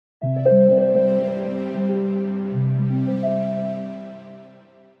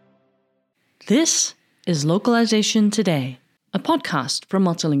This is Localization Today, a podcast from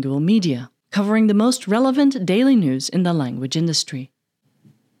Multilingual Media, covering the most relevant daily news in the language industry.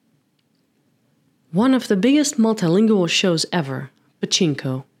 One of the biggest multilingual shows ever,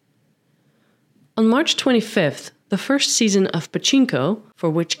 Pachinko. On March 25th, the first season of Pachinko, for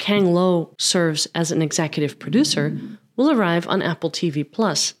which Kang Lo serves as an executive producer, will arrive on Apple TV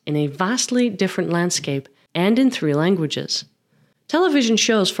Plus in a vastly different landscape and in 3 languages. Television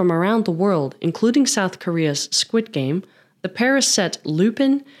shows from around the world, including South Korea's Squid Game, the Paris set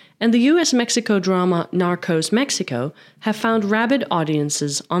Lupin, and the US-Mexico drama Narcos Mexico, have found rabid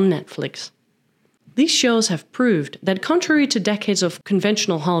audiences on Netflix. These shows have proved that, contrary to decades of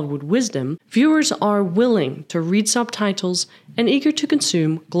conventional Hollywood wisdom, viewers are willing to read subtitles and eager to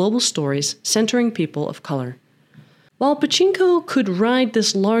consume global stories centering people of color. While Pachinko could ride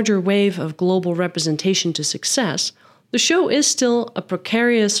this larger wave of global representation to success, the show is still a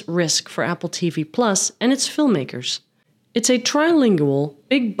precarious risk for Apple TV Plus and its filmmakers. It's a trilingual,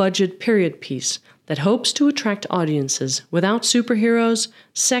 big-budget period piece that hopes to attract audiences without superheroes,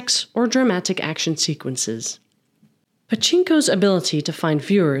 sex, or dramatic action sequences. Pachinko's ability to find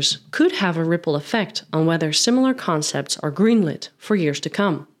viewers could have a ripple effect on whether similar concepts are greenlit for years to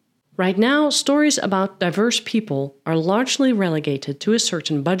come. Right now, stories about diverse people are largely relegated to a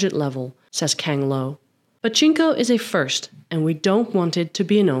certain budget level, says Kang Lo. Pachinko is a first, and we don't want it to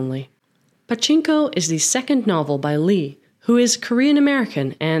be an only. Pachinko is the second novel by Lee, who is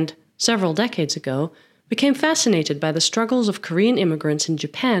Korean-American and, several decades ago, became fascinated by the struggles of Korean immigrants in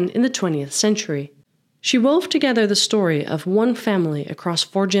Japan in the 20th century. She wove together the story of one family across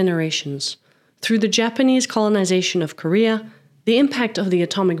 4 generations, through the Japanese colonization of Korea, the impact of the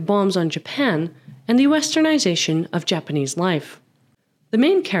atomic bombs on Japan, and the westernization of Japanese life. The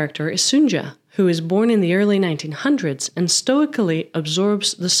main character is Sunja, who is born in the early 1900s and stoically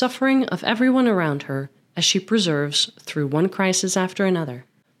absorbs the suffering of everyone around her as she perseveres through one crisis after another.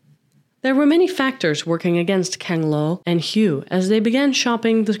 There were many factors working against Kang Lo and Hugh as they began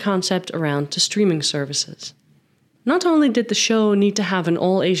shopping the concept around to streaming services. Not only did the show need to have an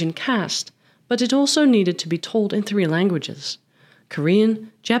all-Asian cast, but it also needed to be told in 3 languages: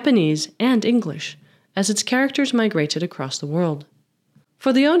 Korean, Japanese, and English, as its characters migrated across the world.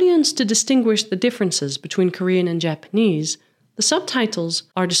 For the audience to distinguish the differences between Korean and Japanese, the subtitles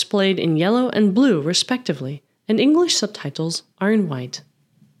are displayed in yellow and blue respectively, and English subtitles are in white.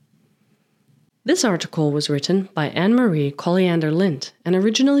 This article was written by Anne-Marie Colliander-Lint and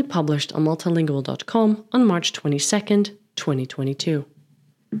originally published on multilingual.com on March 22, 2022.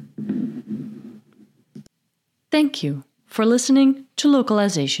 Thank you for listening to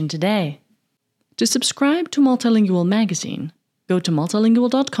Localization Today. To subscribe to Multilingual magazine, go to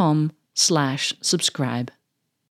multilingual.com/subscribe.